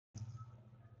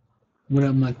What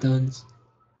up, my thuns?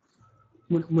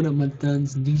 What up, my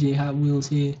thuns? DJ Hot Wheels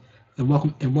here, and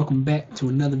welcome back to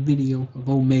another video of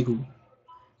Omegle,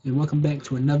 and welcome back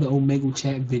to another Omegle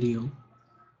chat video.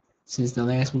 Since the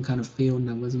last one kind of failed and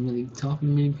I wasn't really talking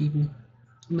to many people, I'm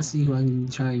gonna see who I can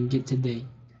try and get today.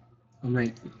 All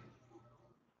right.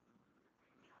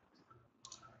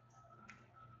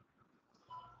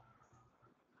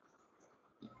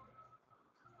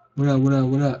 What up? What up?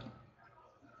 What up?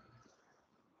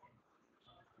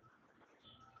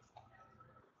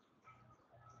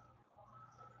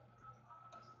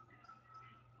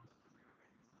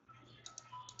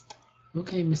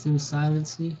 Okay, Mr.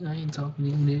 Silency, I ain't talking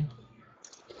to you there.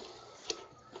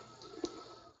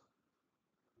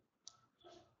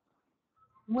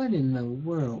 What in the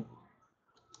world?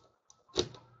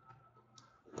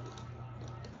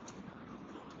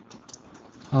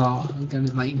 Oh, I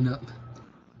gotta lighten up.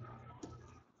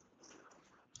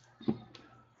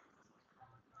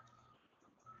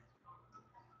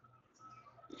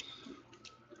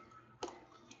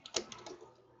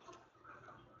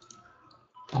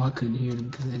 Oh, I couldn't hear them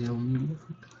because I had it on mute.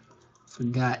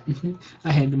 Forgot.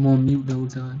 I had them on mute the whole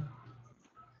time.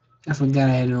 I forgot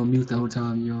I had it on mute the whole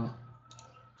time, y'all.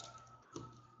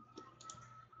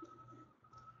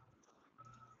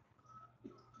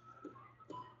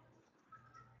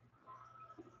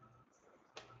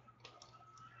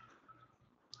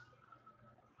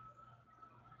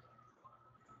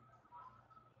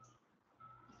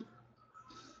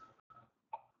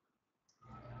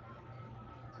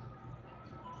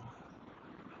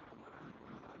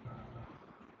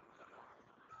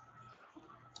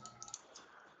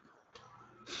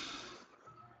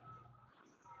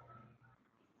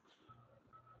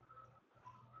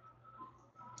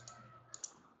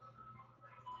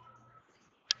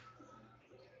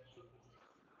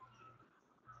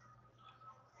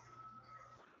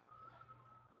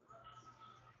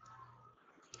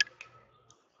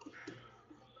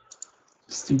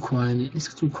 It's too quiet.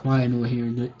 It's too quiet over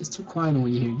here. It's too quiet over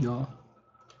here, y'all.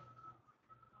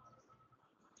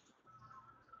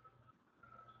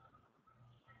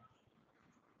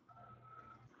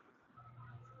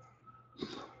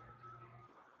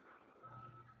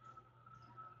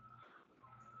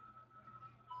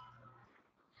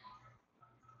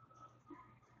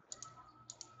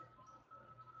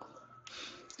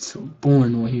 It's so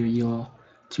boring over here, y'all.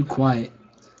 Too quiet.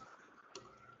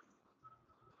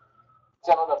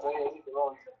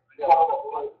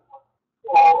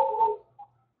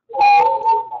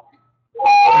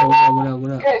 What up?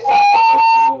 What up? I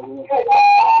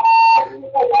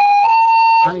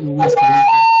ain't gonna Wiz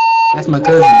Khalifa. That's my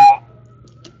cousin.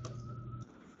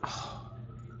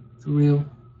 For real.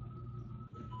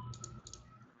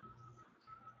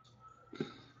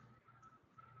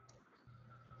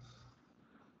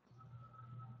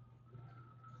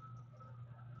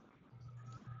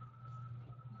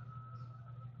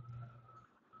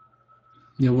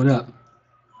 Yo, what up?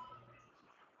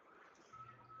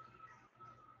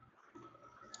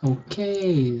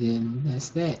 Okay, then that's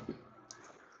that.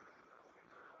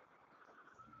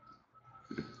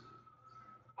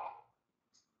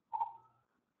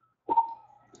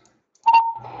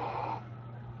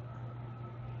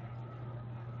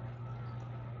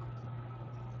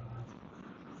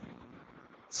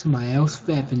 Somebody else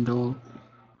fapping, dog.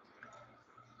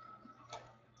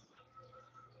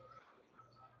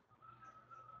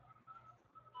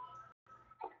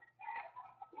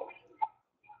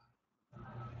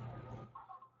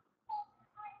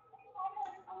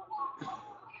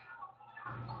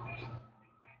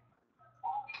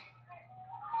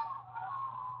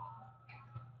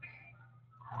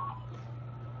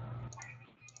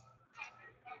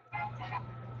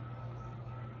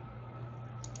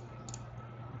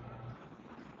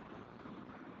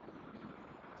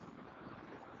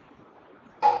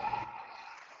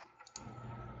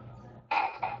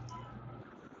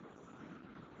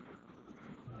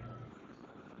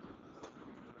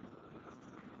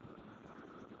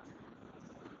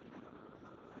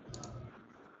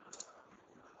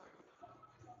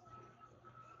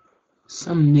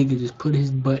 Some nigga just put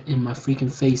his butt in my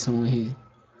freaking face on here.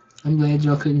 I'm glad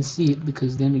y'all couldn't see it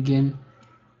because then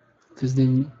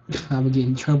I would get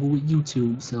in trouble with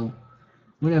YouTube, so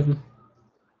whatever.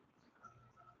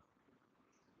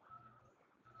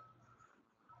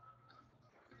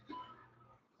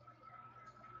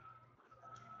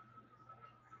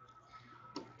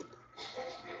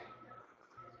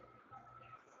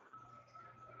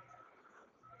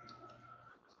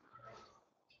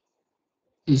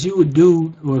 Is you a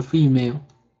dude or a female?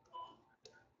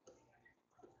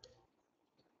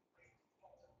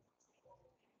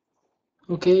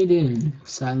 Okay then,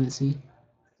 silency.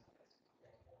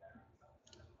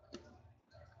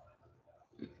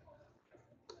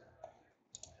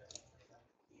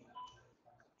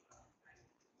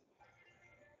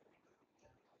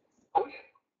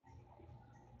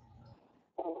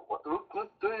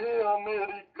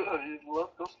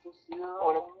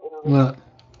 Well,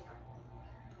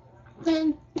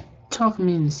 man, talk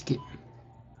me in the skip.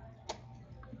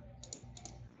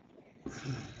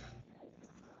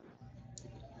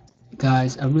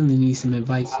 Guys, I really need some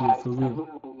advice here for real.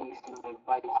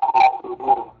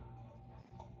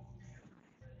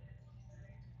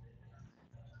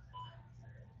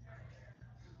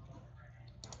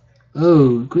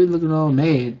 Oh, quit looking all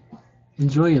mad.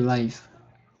 Enjoy your life.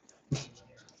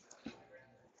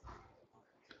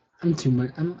 I'm too much.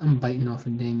 I'm biting off a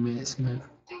dang Matt Smith.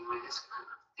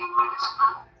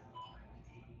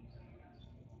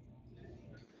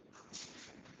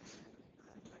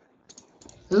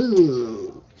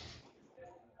 Ooh.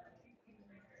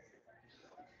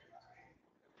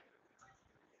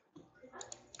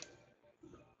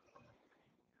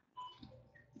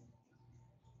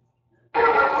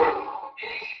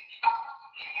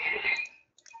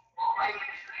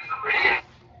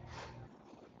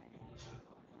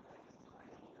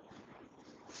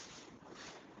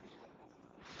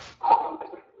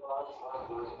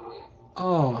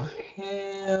 Oh,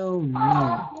 hell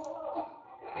no.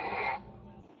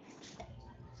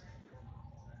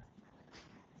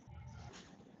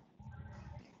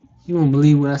 You won't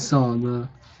believe what I saw, bro.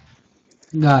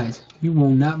 Guys, you will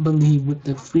not believe what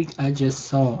the freak I just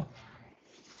saw.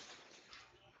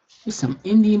 There's some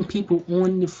Indian people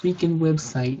on the freaking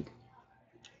website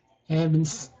having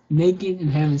naked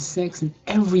and having sex and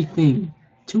everything.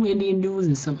 Two Indian dudes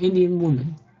and some Indian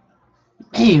woman.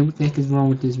 Man, what the heck is wrong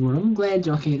with this world? I'm glad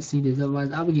y'all can't see this,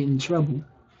 otherwise I would get in trouble.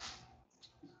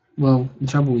 Well, in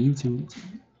trouble with YouTube.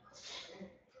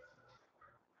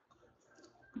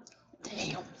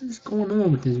 Damn, what is going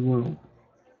on with this world?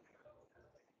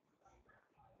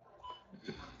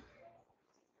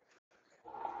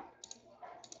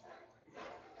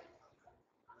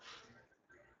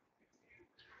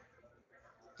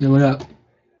 Yo, what up?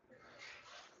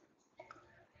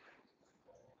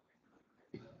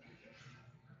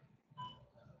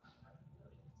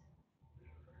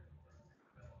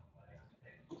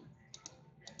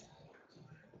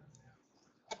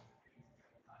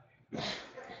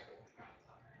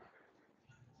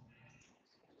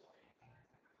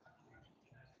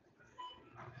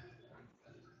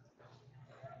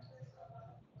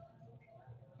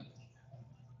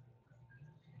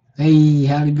 Hey,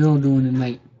 how the girl doing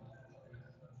tonight?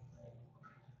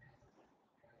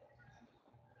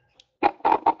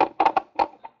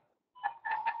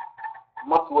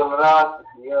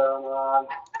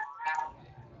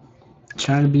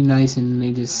 Trying to be nice and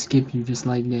they just skip you just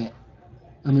like that.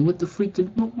 I mean, what the freak?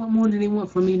 What more do they want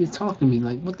from me to talk to me?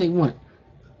 Like, what they want?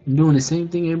 I'm doing the same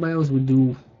thing everybody else would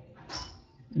do.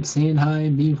 Saying hi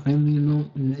and being friendly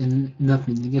and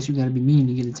nothing. I guess you gotta be mean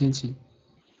to get attention.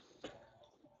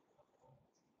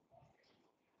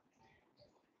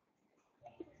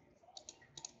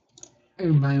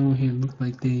 Everybody on here look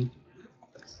like they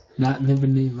not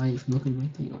living their life, looking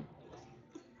like they don't.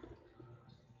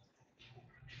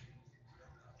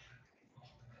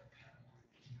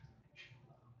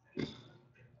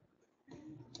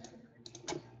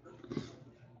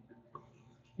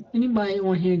 Anybody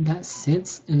on here got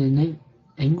sense and it ain't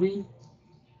angry?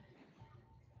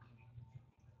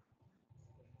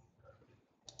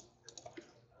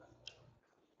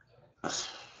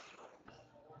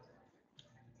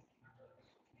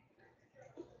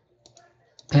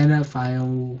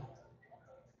 Pedophile.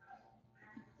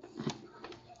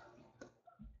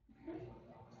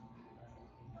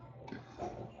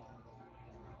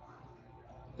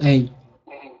 Hey,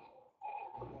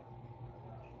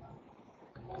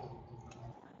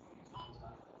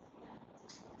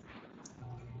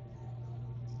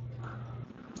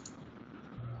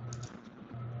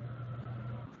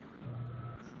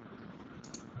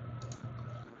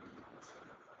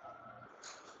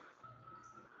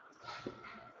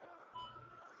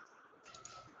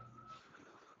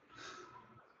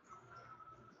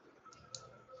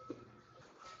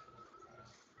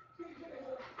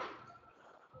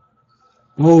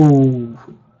 whoa.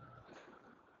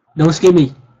 Don't skip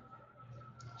me.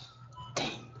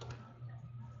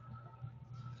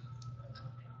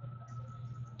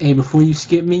 Hey, before you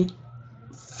skip me,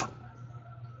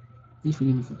 please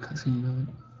forgive me for cussing, you know.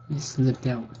 It slipped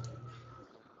out.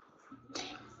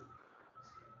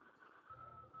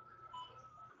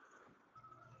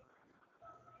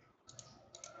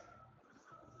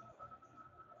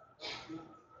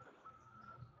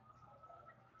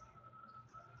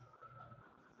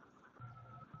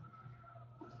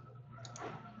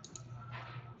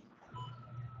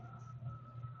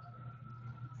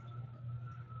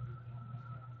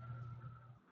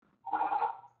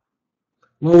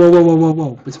 Whoa, whoa, whoa, whoa, whoa,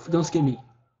 whoa! But don't skip me.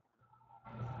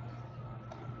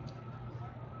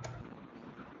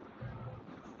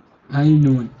 How you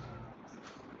doing?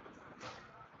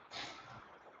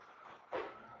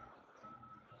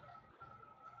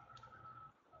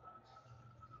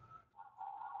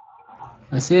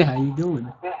 I said, how you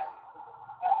doing?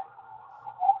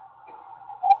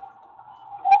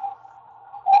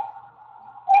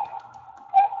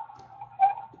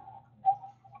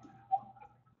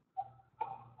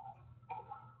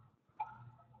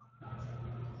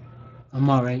 I'm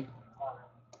all right.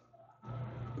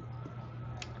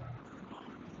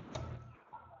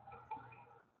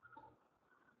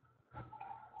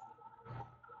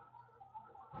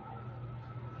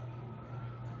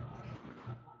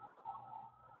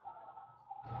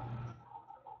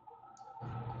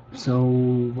 So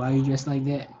why you dressed like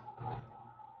that?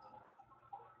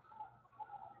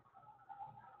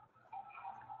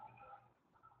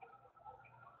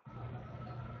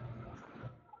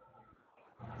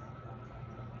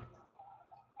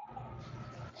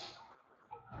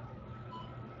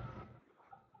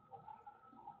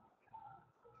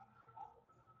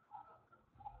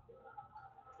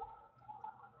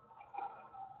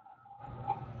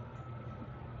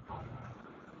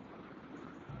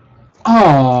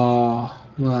 Oh,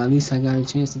 well, at least I got a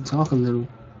chance to talk a little.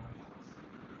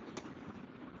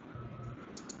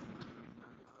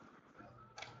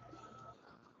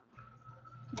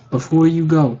 Before you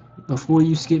go, before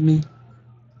you skip me,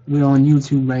 we're on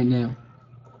YouTube right now.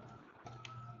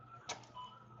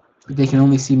 But they can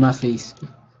only see my face.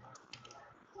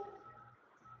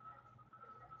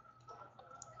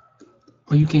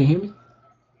 Oh, you can't hear me?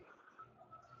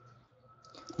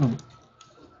 Oh.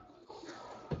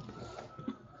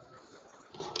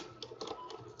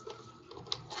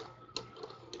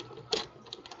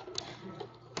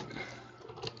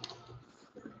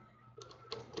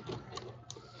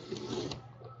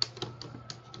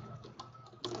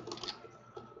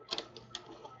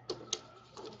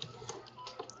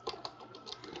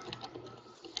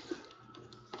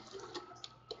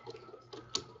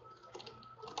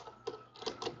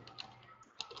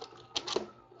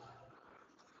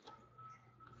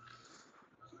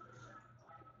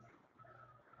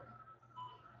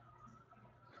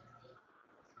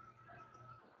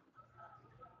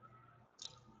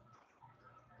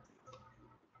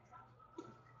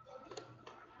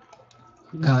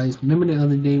 Guys, remember the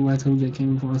other day where I told you I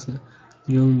came across a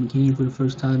girl in bikini for the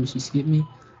first time and she skipped me?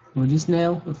 Well, just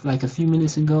now, like a few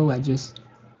minutes ago, like even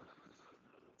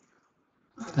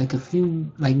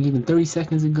 30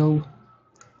 seconds ago,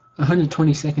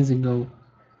 120 seconds ago,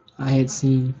 I had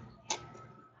seen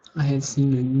I had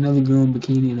seen another girl in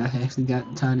bikini and I actually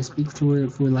got time to speak to her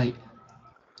for like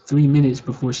 3 minutes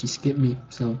before she skipped me.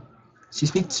 So she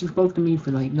spoke to me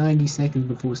for like 90 seconds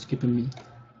before skipping me.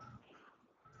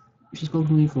 She spoke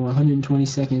to me for 120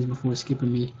 seconds before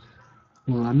skipping me.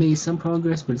 Well, I made some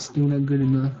progress, but it's still not good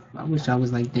enough. I wish I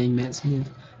was like dang Matt Smith.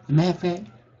 As a matter of fact,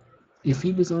 if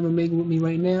he was on Omegle with me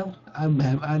right now, I'd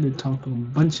have talked to a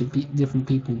bunch of different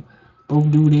people,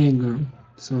 both dude and girl.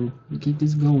 So we keep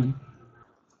this going.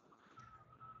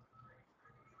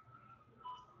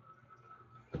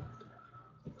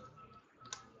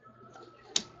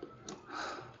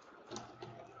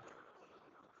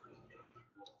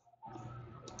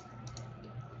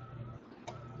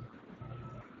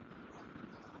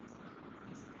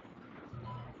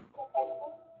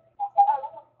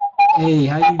 Hey,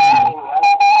 how you doing?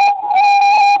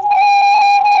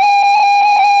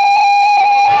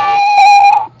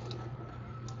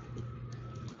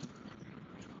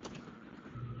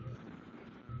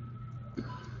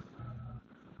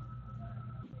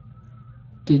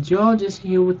 Did y'all just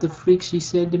hear what the freak she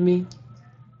said to me?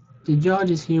 Did y'all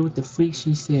just hear what the freak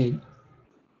she said?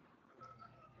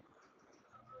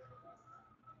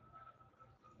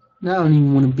 Now I don't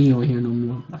even want to be on here no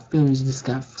more. My feelings just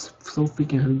got so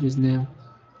freaking hurt just now.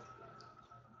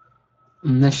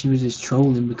 Unless she was just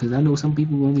trolling, because I know some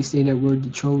people only say that word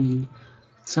to troll you.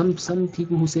 Some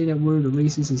people who say that word are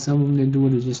racist, and some of them that do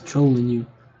it are just trolling you.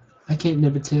 I can't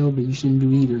never tell, but you shouldn't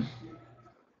do either.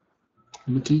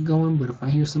 I'm gonna keep going, but if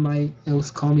I hear somebody else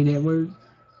call me that word,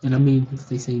 and I mean if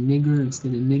they say nigger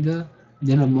instead of nigga,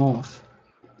 then I'm off.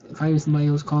 If I hear somebody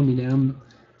else call me that, I'm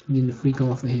getting the freak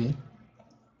off ahead.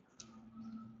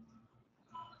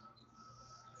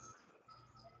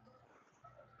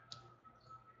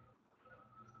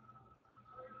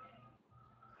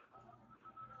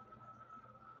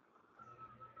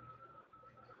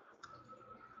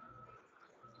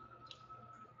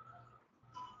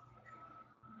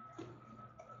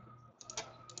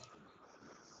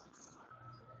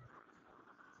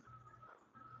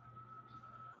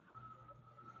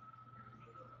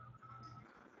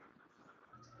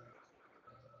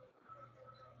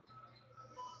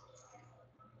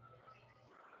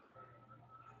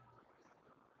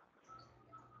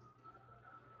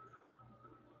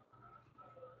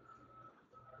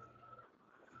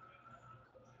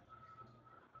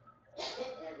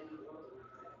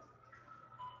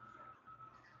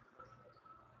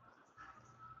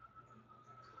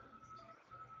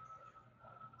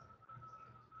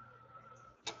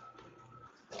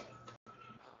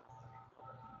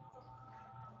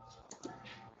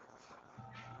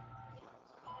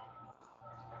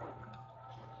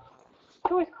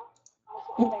 Don't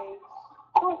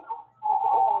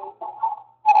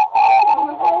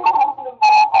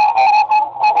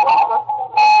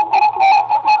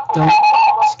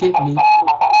skip me.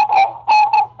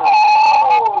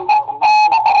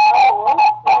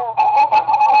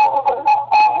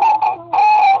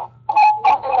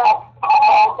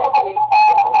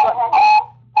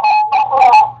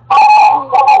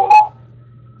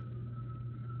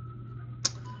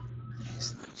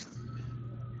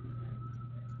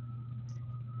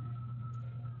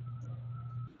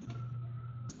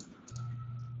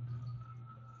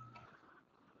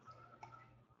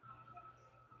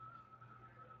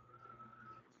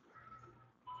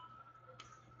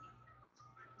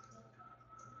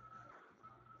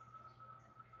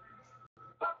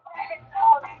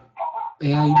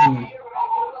 Hey, how you doing?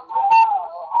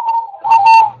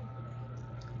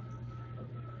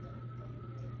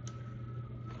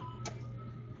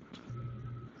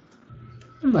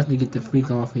 I'm about to get the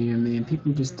freak off of here, man.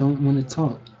 People just don't want to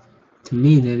talk. To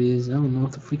me, that is. I don't know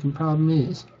what the freaking problem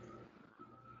is.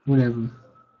 Whatever.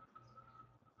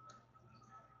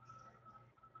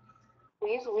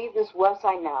 Please leave this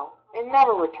website now and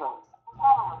never return.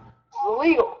 It's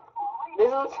illegal.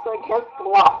 This is against the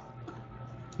law.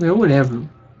 Yeah, whatever.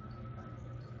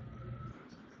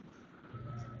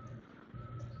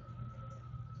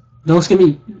 Don't skip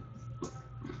me.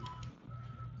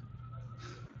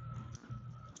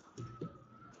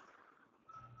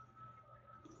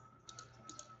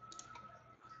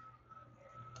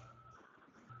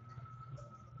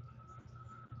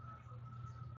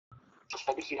 Sus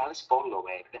felicidades por lo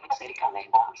de cerca de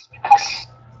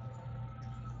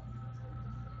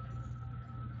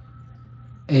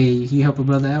Hey, can you help a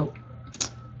brother out?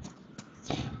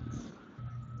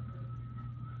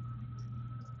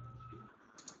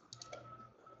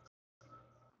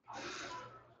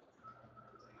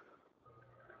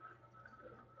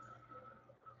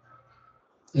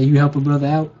 Hey, you help a brother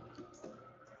out?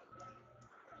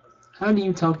 How do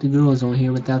you talk to girls on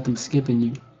here without them skipping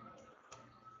you?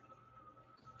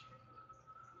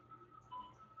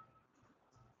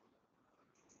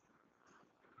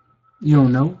 You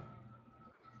don't know?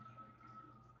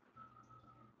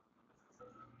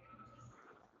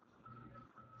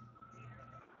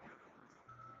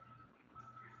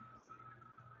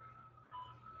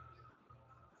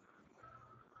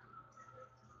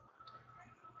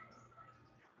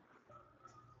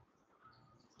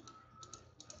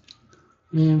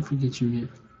 Man, forget you, man.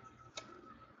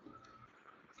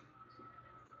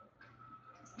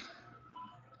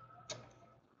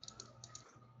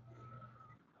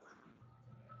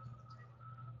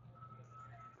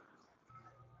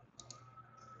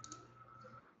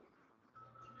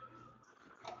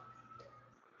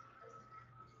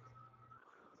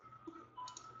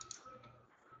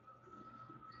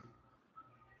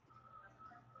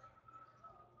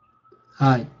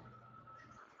 Hi.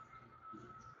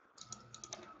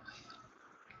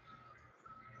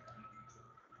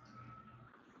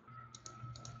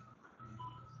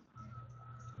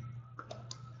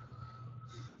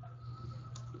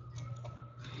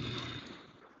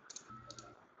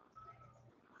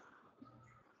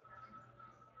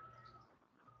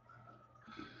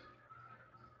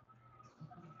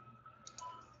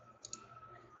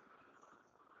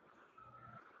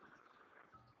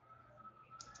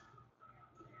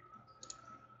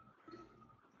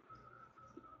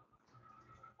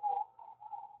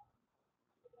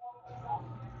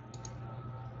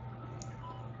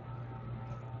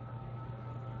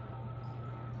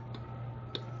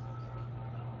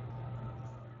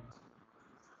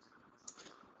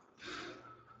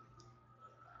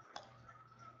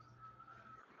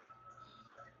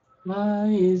 Why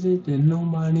is it that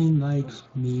nobody likes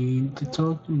me to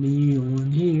talk to me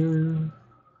on here?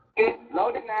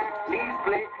 Loaded nine, lead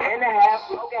split, and a half,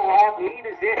 broken half, need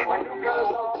a zip. My new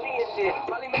girl's on me and shit.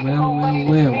 Probably make more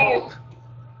money than me.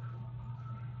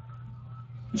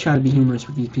 You try to be humorous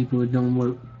with these people, it don't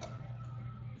work.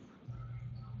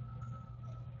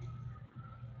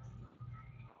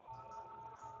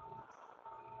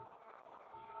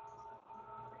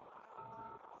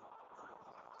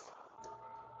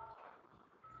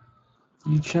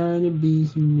 You try to be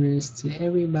humorous to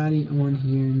everybody on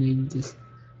here and they just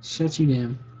shut you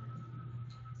down.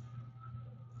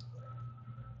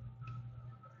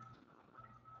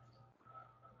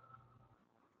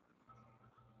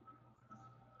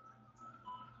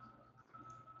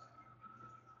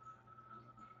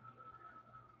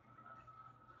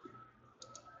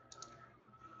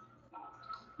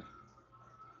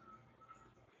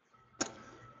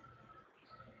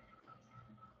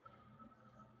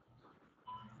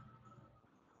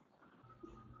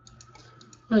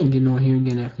 I ain't getting on here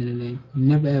again after today.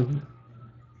 Never ever.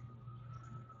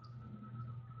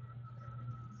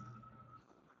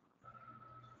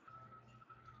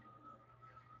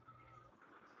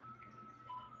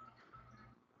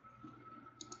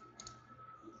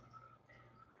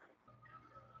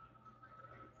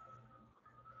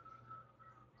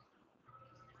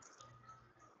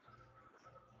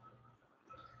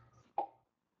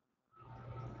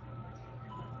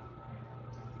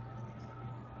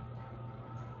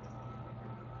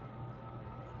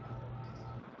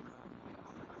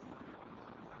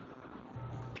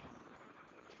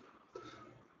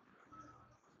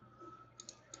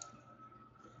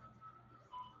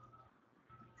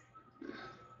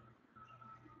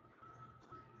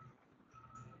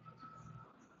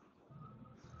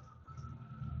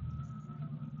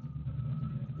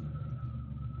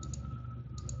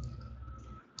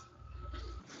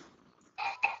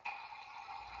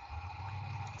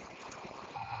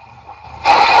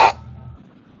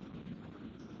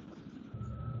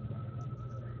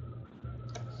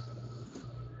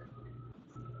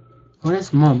 Oh,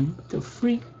 that's mom. The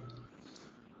freak.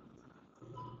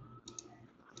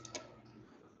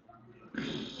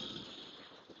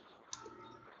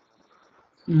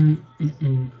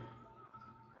 Mm-mm-mm.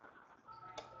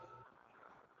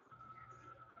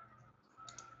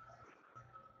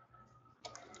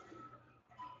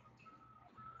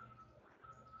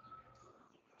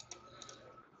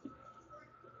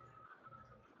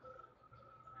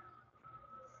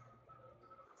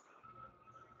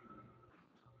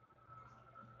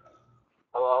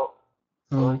 Hello?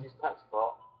 Hello, Oh, is this tech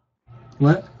support?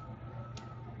 what?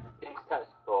 It's tech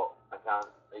support. I can't.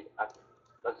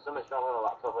 There's something wrong with the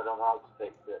laptop. I don't know how to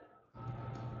fix it.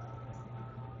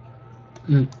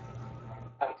 Mm.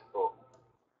 Tech support.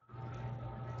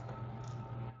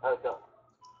 Oh, don't.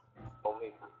 Call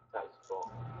me from tech support.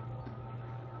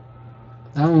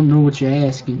 I don't know what you're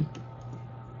asking.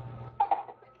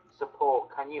 Support,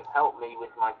 can you help me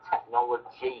with my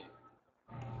technology?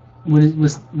 What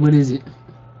is it?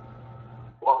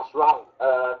 What's wrong?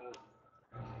 Uh,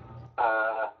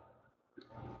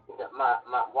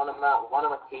 one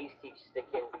of my keys keeps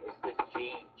sticking. It's this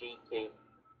G key.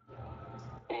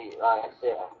 Like I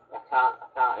said, I can't.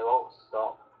 It won't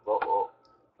stop.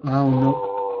 I don't know.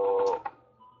 Oh,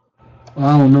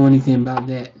 I don't know anything about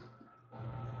that.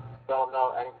 don't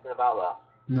know anything about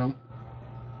No.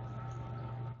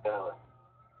 that. Really.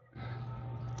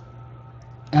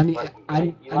 I need Like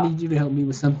I you I have need you to help me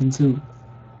with something too.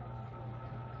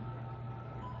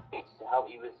 me to help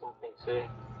you with something too.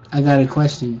 I got a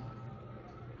question.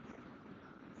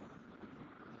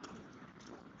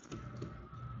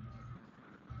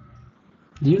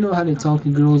 Do you know how to talk to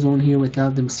girls on here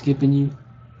without them skipping you?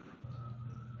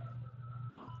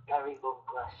 Very good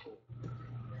question.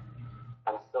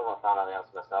 I'm still not found out the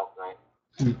answer myself, mate.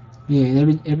 Hmm. Yeah,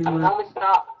 I everyone. normally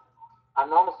start. I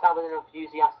normally start with an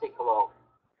enthusiastic hello.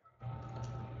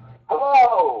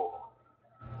 Hello.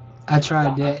 I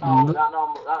tried that and look. That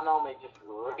normally just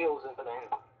reels into me.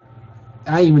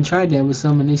 I even tried that with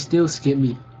some and they still skipped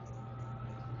me.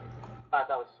 That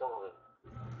was some of it.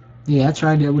 Yeah, I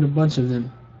tried that with a bunch of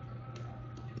them.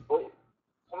 But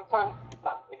sometimes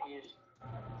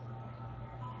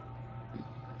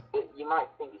if you might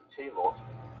think it's too much.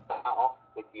 That off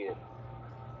with you.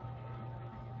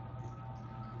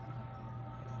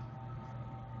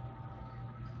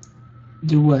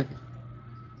 Do what?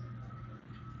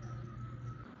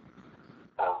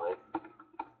 Family.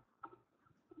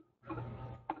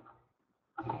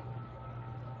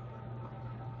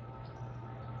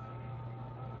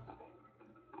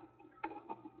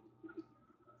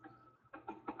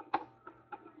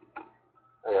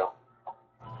 Yeah.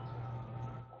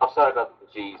 I'm sorry about the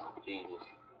Jesus.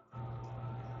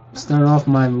 Start off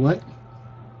my what?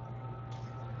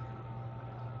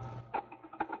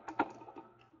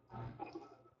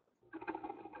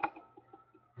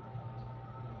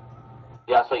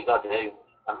 Yeah, that's what you gotta do.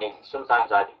 I mean,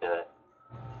 sometimes I do it.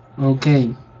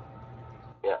 Okay.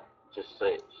 Yeah, just so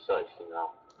you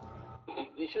know.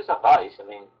 You should advice. I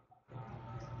mean,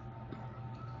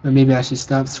 Or maybe I should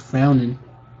stop frowning.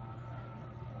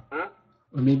 hmm?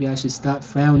 Or maybe I should stop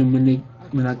frowning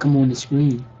when I come on the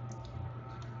screen.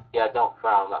 Yeah, don't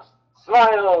frown. That's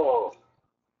smile.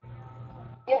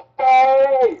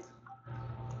 Yay!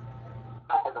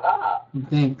 What is that?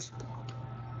 Thanks.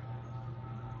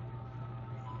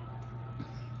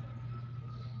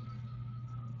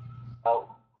 Oh,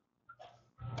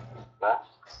 left.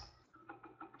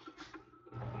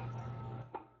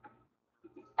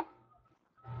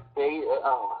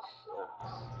 Oh,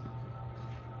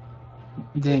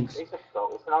 Thanks. it's a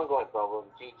problem. It's an ongoing problem.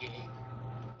 GG.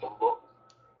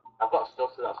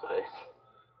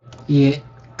 Yeah.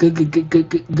 Good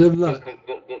luck.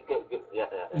 Good. Yeah.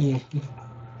 Yeah.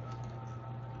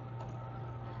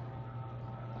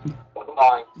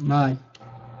 Goodbye. Bye.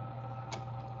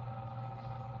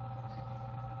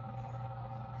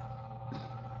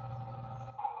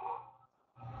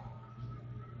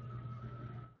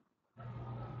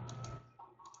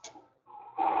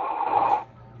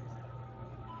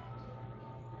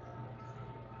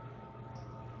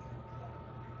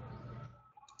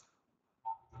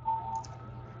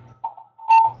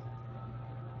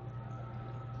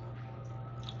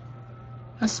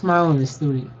 I smile in the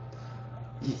studio.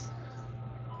 Yes.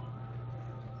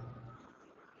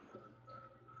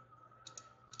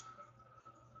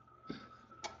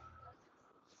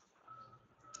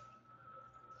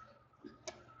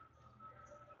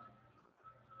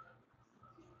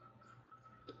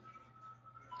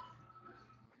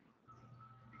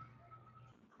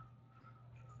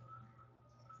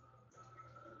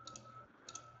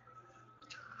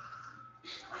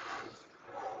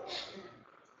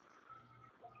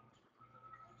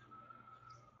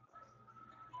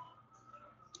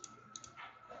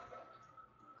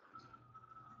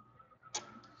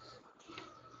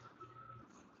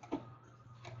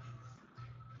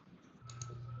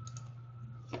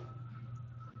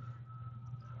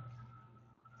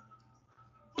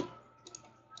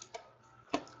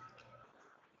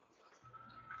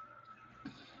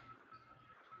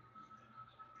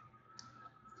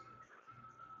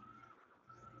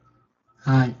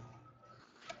 Hi.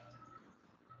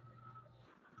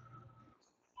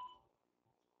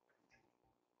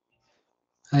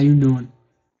 How you doing?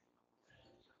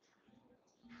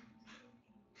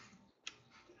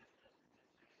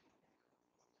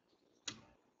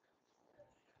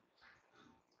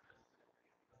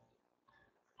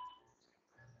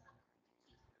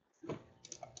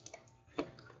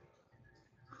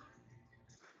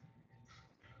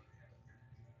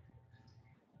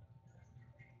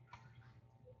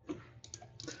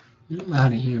 I'm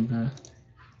out of here, bro.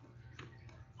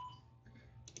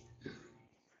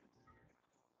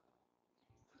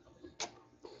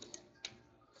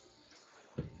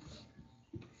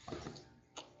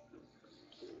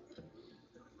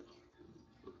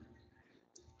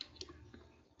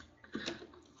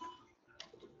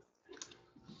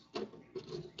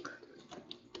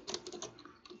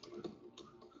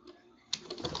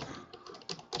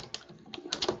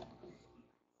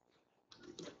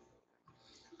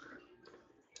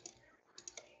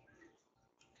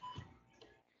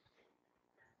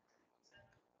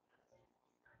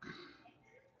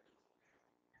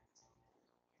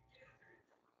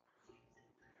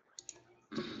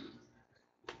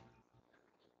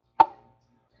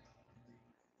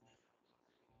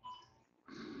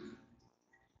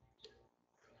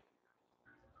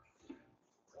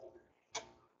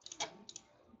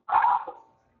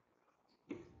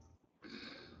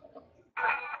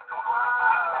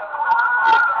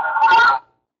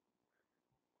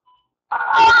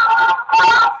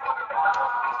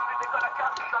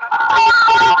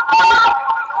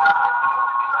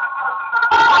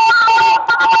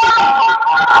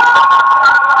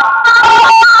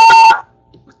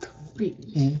 Freak,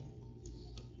 man.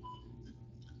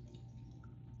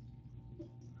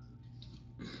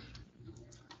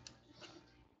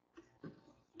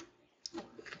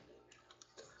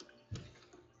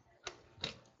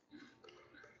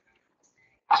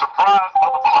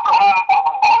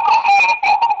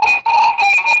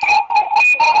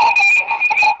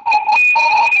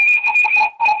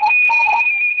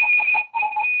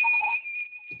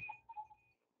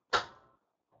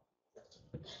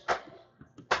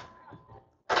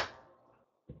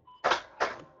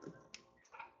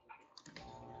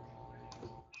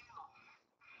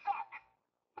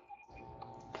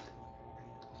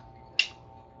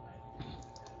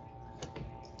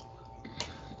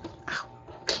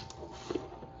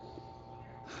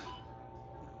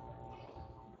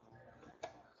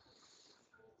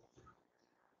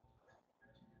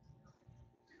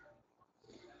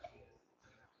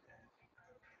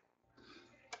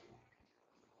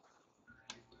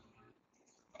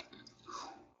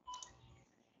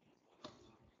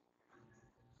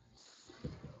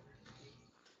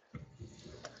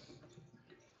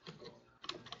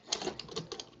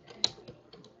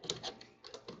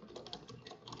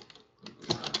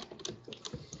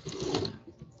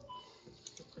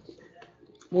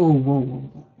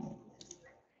 Whoa.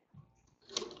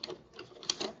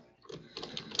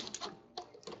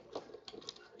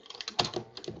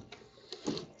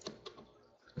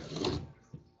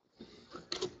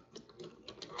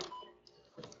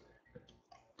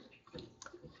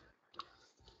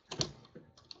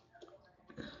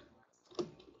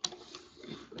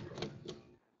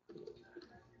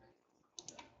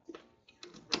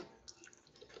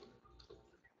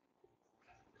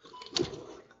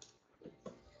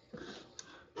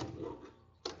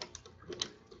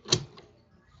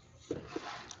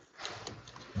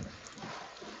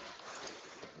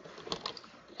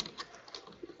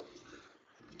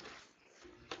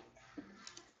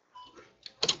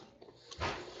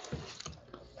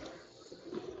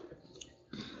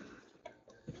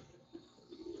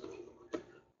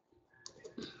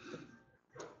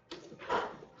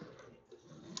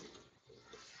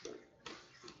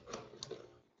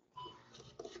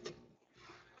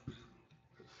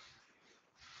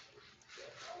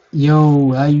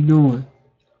 Yo, how you doing?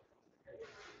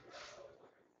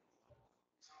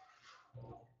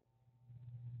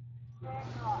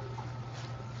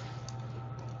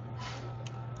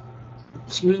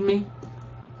 Excuse me?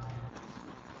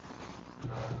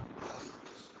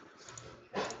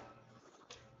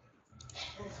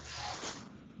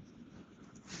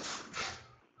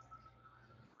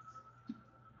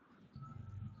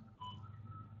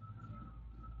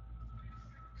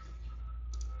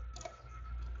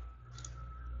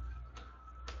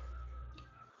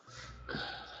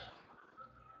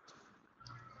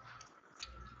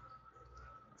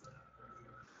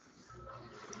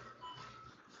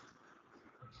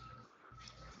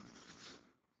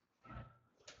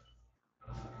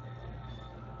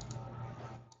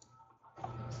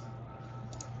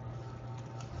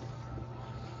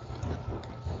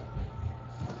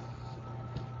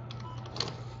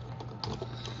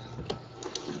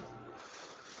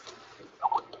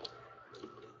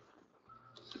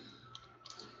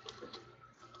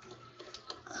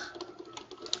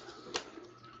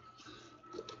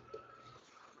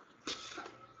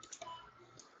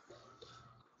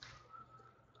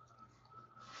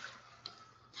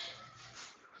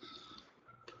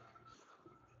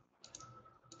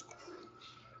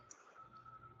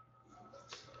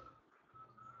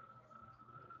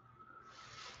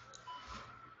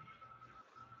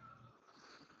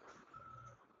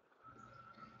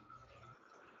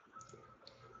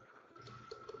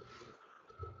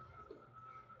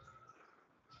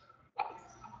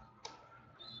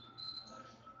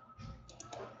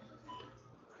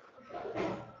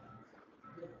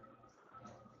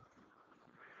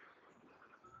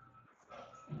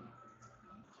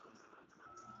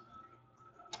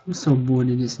 I'm so bored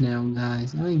of this now,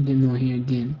 guys. I ain't getting on here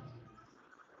again.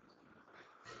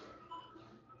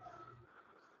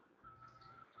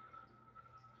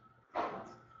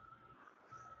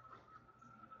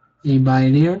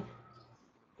 Anybody there?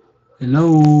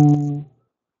 Hello?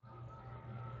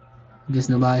 Guess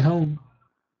nobody home.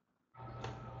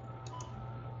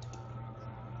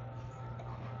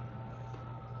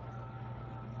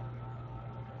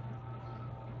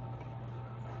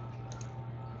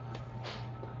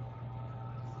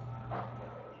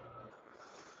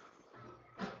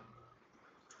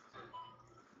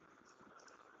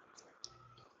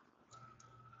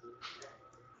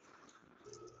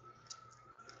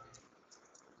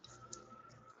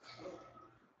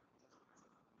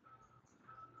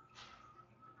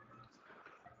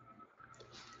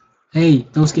 Hey,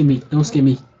 don't skip me. Don't skip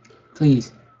me.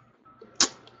 Please.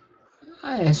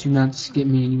 I asked you not to skip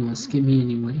me and you want to skip me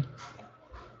anyway.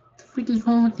 What the freak is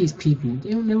wrong with these people?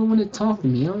 They don't never want to talk to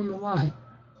me. I don't know why.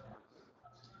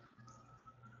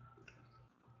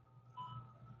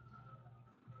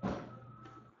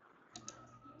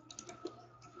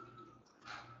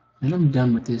 Man, I'm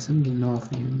done with this. I'm getting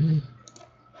off here, man.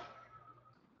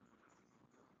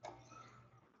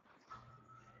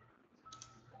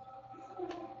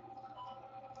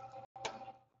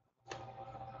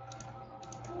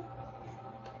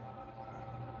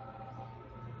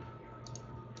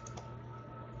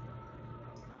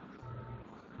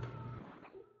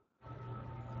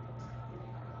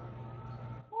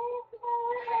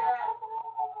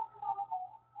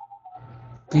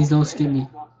 Please don't skip me.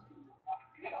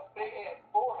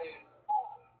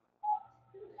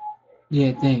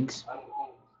 Yeah, thanks.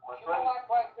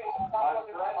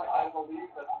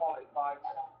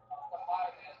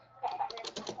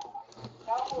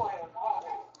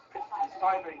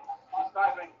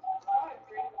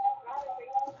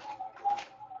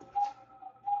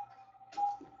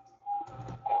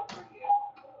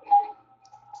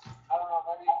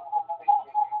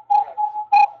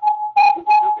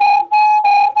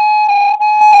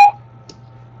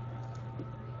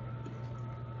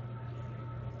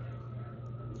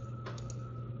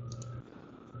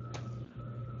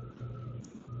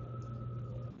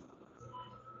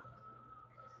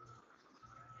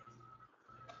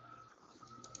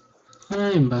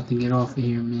 I'm about to get off of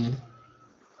here, man.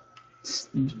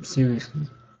 Seriously.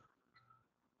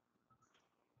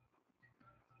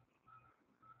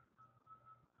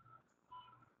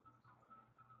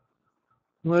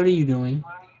 What are you doing?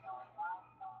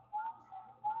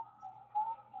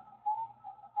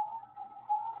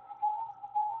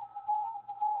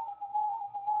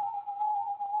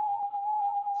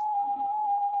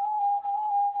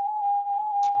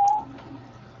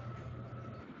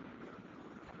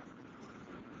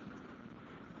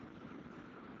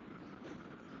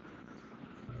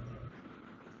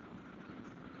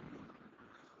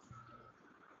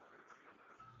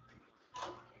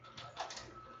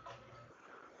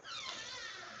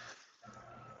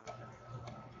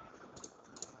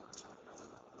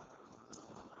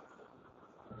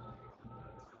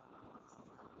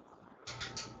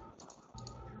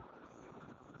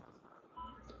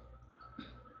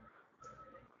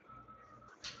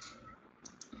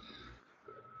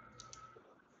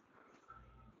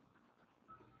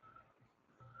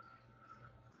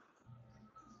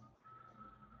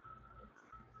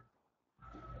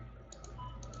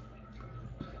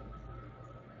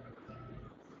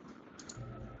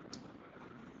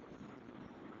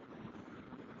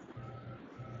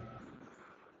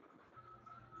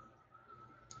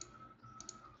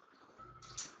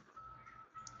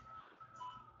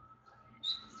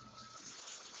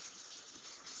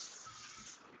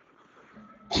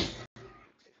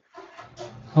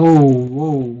 Oh,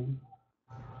 whoa.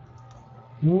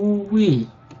 Woo-wee.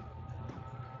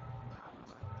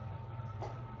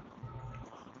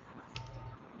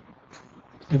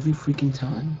 Every freaking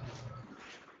time.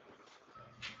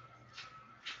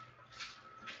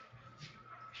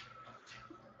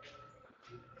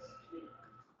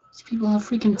 These people are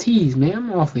freaking teased, man.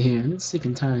 I'm off of here. I'm sick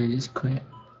and tired of this crap.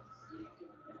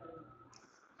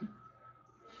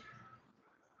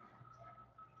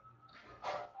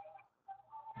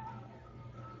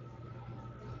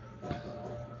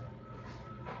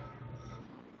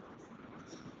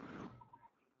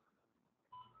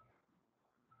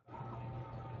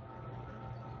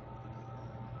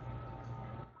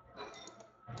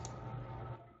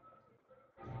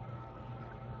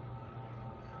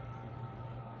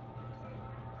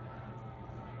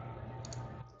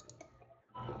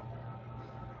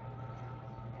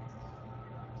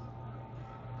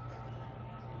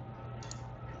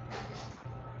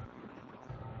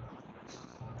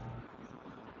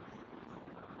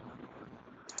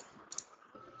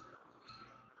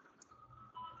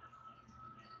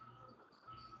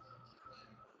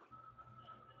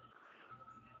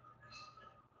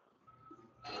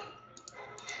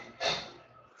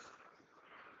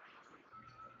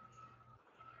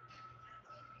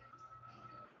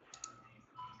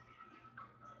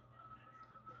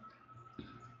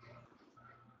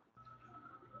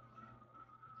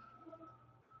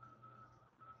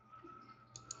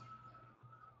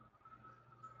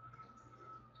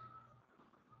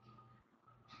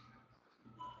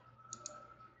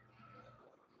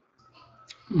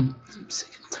 I'm sick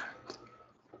and tired.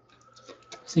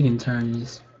 Sick and tired of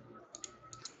this.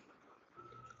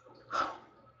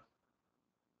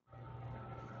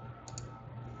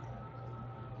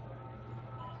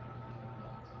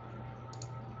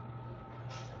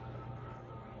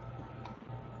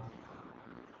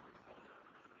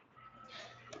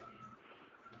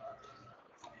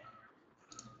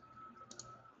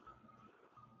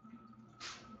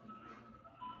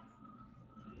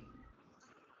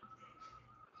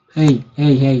 Hey,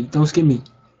 hey, hey, don't skip me.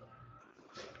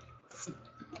 Take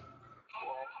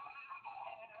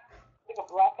a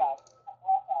blackout.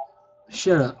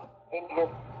 Shut up.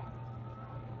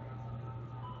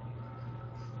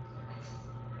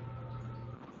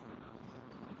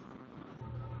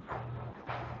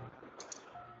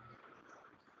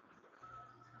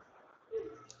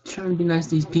 Trying to be nice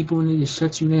to these people and they just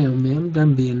shut you down, man. I'm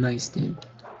done being nice then.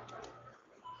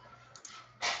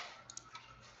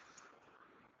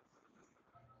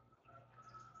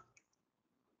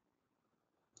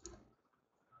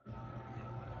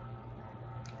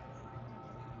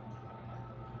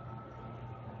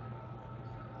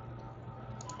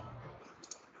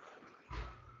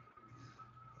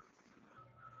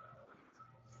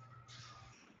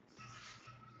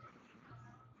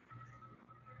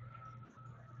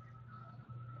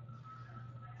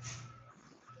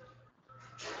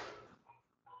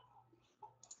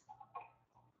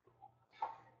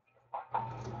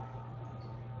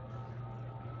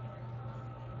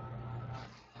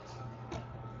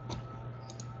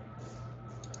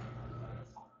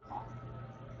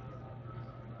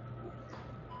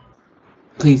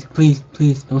 Please, please,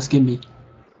 please, don't skip me.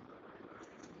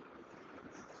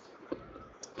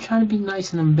 Trying to be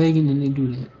nice and I'm begging and they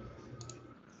do that.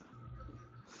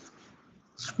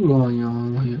 Screw all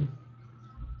y'all here.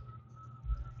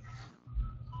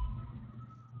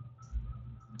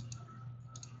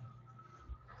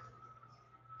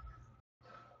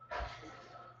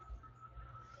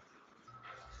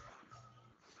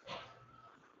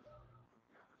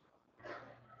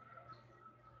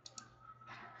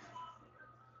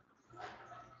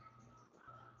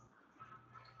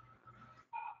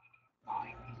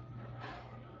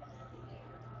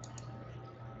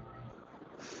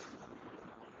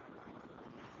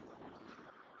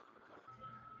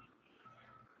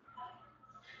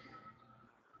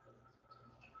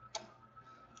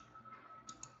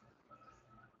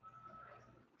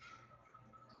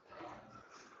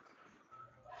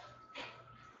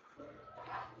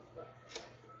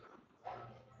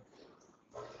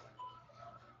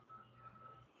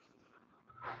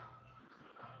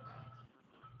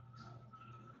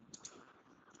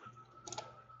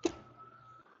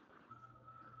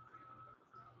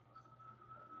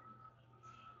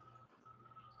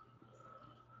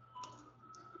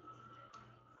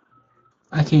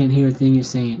 I can't hear a thing you're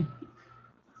saying.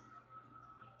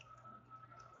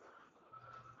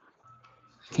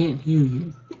 I can't hear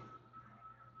you.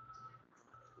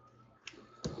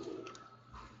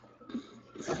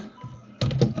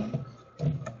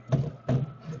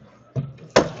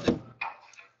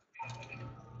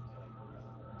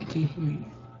 can't hear you.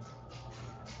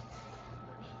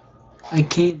 I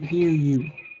can't hear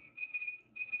you.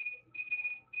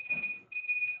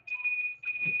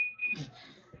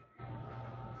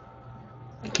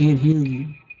 I can't hear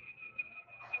you.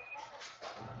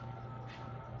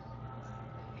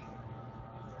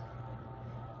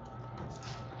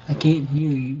 I can't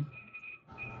hear you.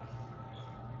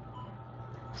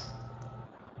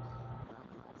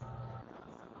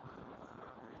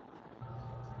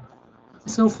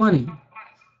 It's so funny.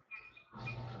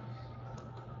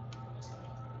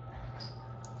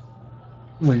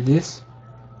 What, this?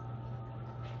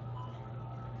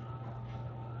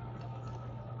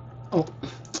 Oh.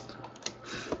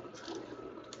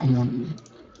 I'm on.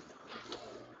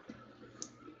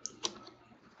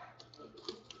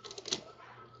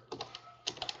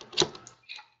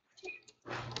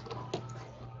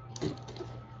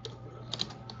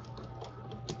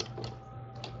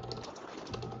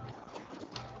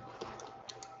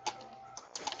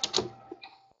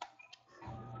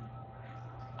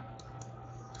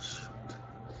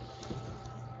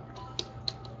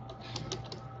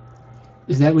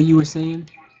 Is that what you were saying?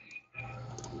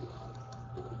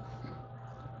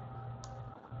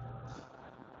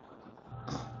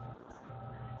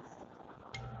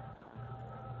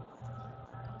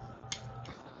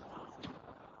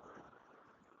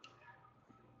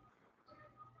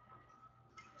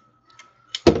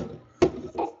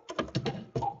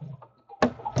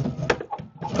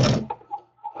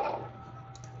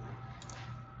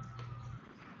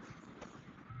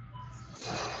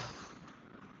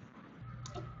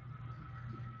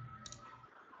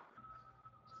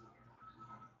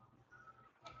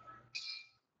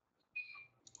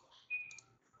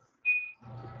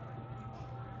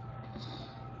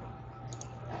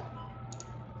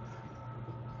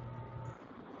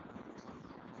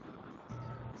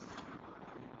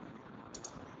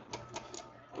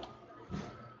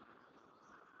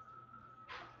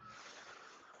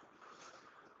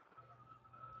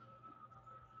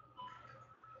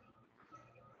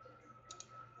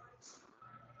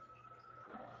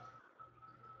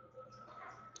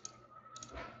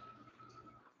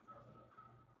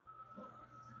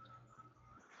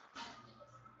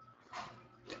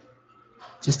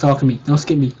 Just talk to me. Don't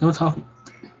skip me. Don't talk.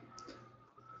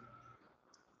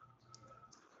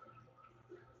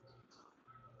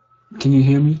 Can you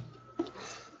hear me?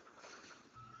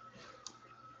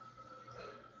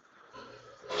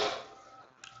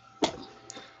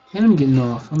 And I'm getting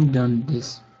off. I'm done with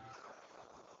this.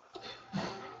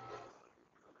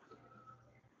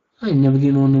 I ain't never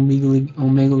getting on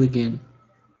Omegle again.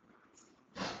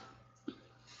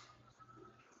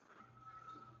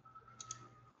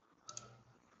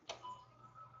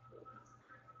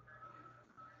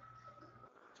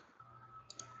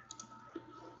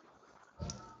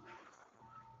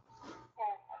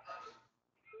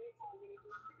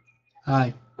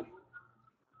 Hi.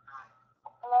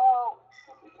 Hello.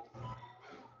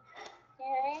 Can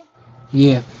you hear me?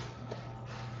 Yeah.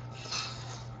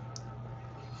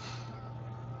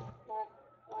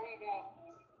 What are you doing?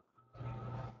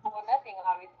 Well, nothing,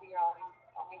 obviously. You're on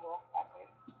Omegle. That's it.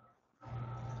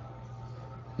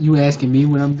 You asking me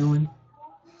what I'm doing?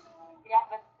 Yeah,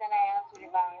 but then I answered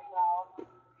it by myself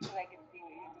so I could see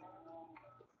what you're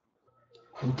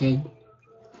doing. Okay.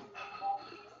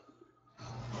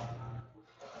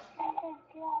 Oh,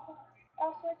 God.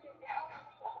 I'm such a...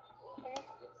 Are you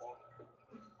stupid?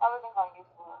 I wasn't going to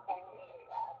school. Okay?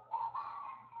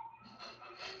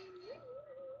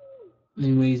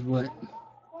 Anyways, what?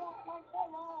 Oh, my God.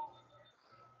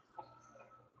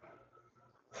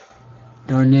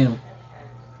 Darnell.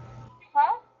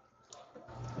 Huh?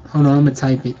 Hold on, I'm gonna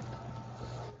type it.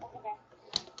 Okay.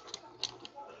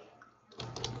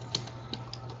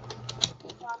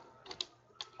 Huh?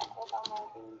 If I'm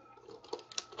ready.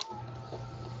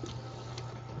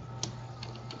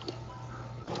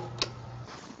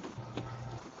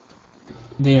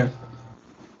 There.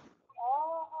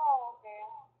 Oh, okay.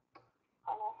 I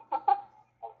know.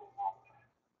 That's just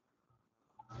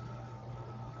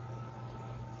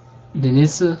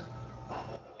Denissa.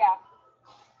 yeah.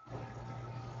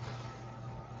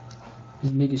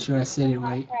 Just making sure I said it My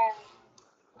right. friend.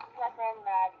 My friend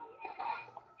Maddie.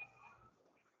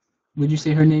 What'd you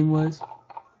say her name was?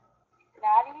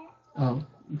 Maddie? Oh,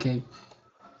 okay.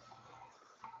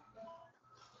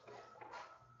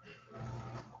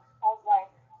 How's life?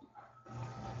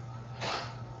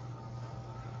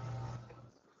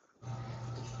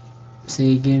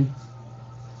 Say again.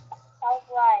 How's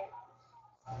life?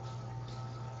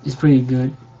 It's pretty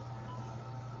good.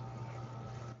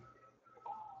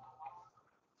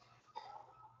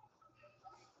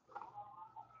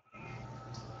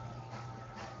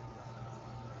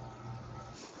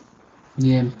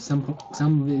 Yeah, some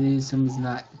of it is, some is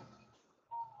not.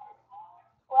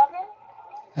 What happened?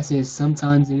 I said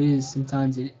sometimes it is,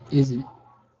 sometimes it isn't.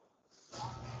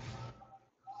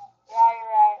 Yeah,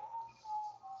 you're right.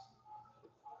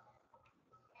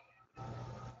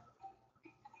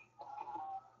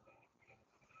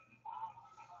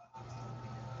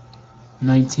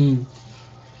 19.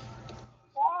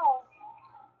 Wow.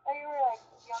 Oh, you were like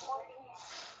younger.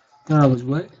 Thought I was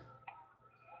what?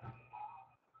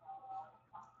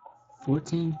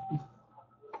 14?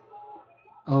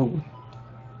 Oh,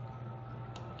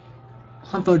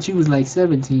 I thought you was like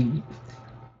 17.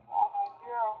 Oh,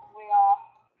 you're way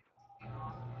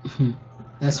off.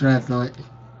 That's what I thought.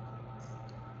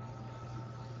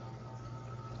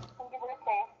 When's your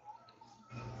birthday?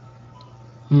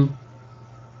 Hmm.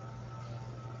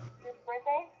 Your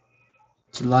birthday?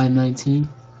 July 19th?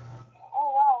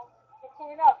 Oh, wow. You're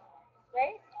coming up,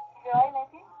 right? July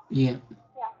 19th? Yeah, Yeah.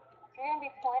 You're gonna be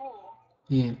 20.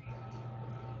 yeah,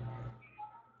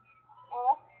 Oh,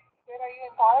 that's good. Are you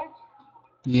in college?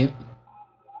 yeah.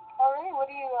 Oh, really? What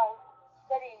are you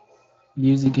studying?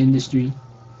 Music industry.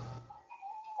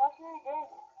 That's really good.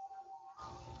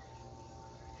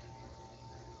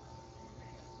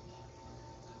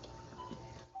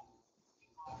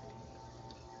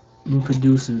 I'm a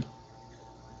producer.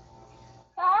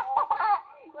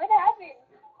 What happened?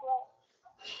 What?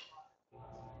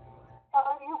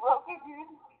 Oh, you broke it, dude.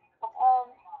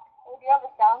 Do you have a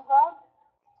SoundCloud?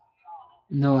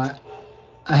 No,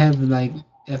 I have like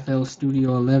FL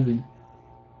Studio 11.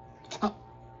 Oh,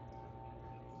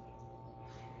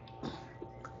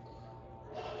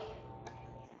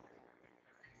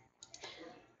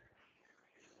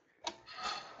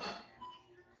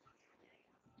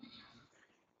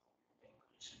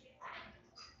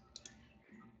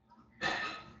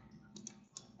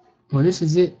 well, this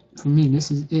is it for me.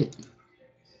 This is it.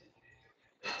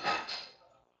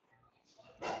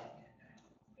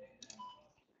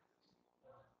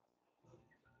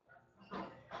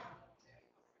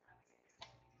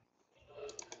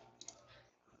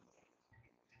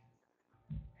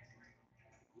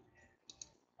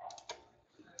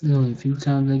 There's only a few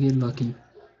times I get lucky.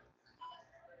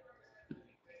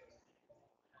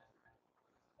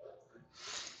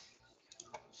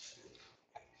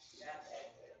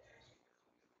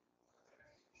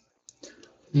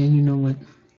 And you know what?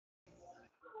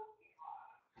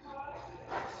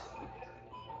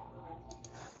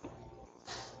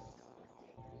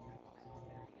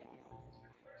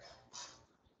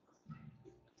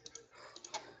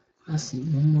 I see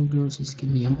one more girl just give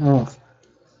me. I'm off.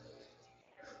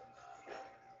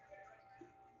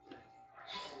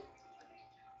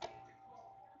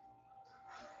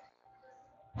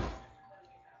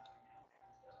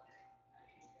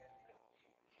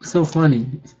 So funny.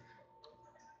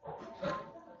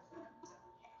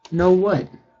 Know what?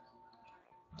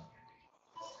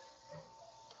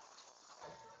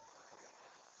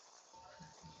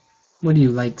 What are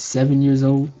you, like 7 years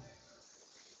old?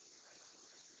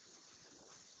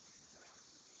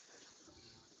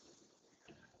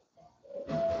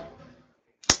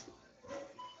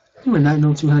 You are not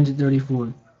no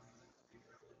 234.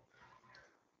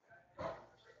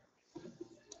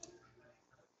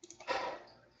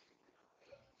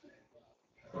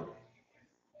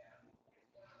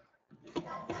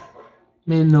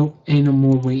 Man, no, ain't no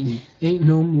more waiting. Ain't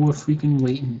no more freaking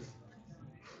waiting.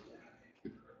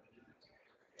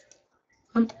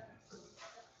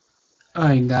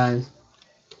 Alright, guys.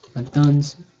 My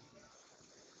thuns.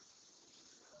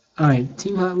 Alright,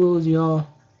 Team Hot Wheels, y'all.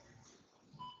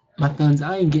 My thuns,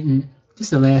 I ain't getting. This is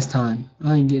the last time.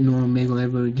 I ain't getting on Omegle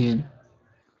ever again.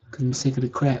 Because I'm sick of the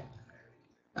crap.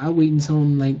 I'll wait until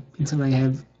I'm like. Until I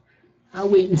have. I'll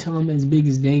wait until I'm as big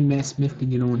as Dang Matt Smith to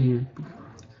get on here.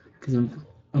 Because I'm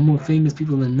more famous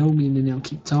people that know me and then they'll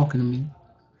keep talking to me.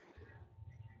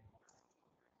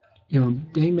 Yo,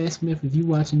 Dang Matt Smith, if you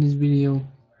watching this video,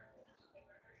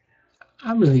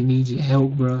 I really need your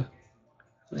help, bro.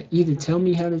 Like, either tell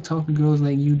me how to talk to girls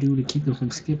like you do to keep them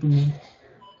from skipping me,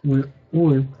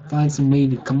 or find some way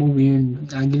to come over here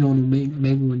and I get on the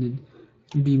Omegle and then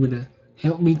you be able to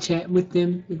help me chat with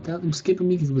them without them skipping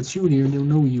me. Because with you there, they'll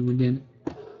know you and then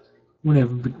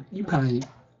whatever. But you probably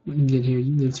wouldn't get here.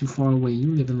 You live too far away.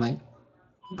 You live in like,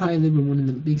 you probably live in one of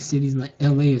the big cities like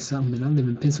LA or something, and I live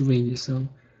in Pennsylvania, so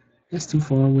that's too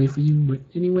far away for you. But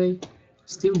anyway,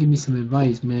 still give me some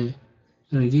advice, man.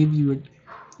 And I gave you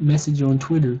a message on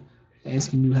Twitter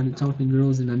asking you how to talk to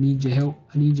girls, and I need your help.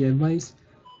 I need your advice.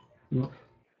 Well,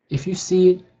 if you see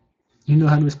it, you know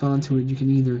how to respond to it. You can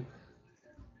either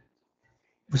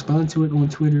respond to it on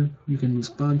Twitter, you can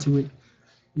respond to it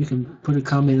You can put a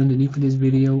comment underneath of this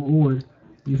video, or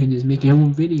you can just make your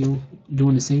own video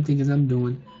doing the same thing as I'm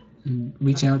doing and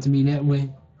reach out to me that way.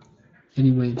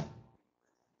 Anyway,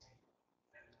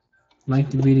 like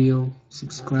the video,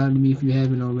 subscribe to me if you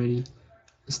haven't already.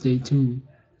 Stay tuned.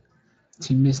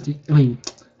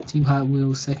 Team Hot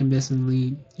Wheels, second best in the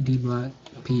league, D Block.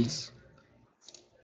 Peace.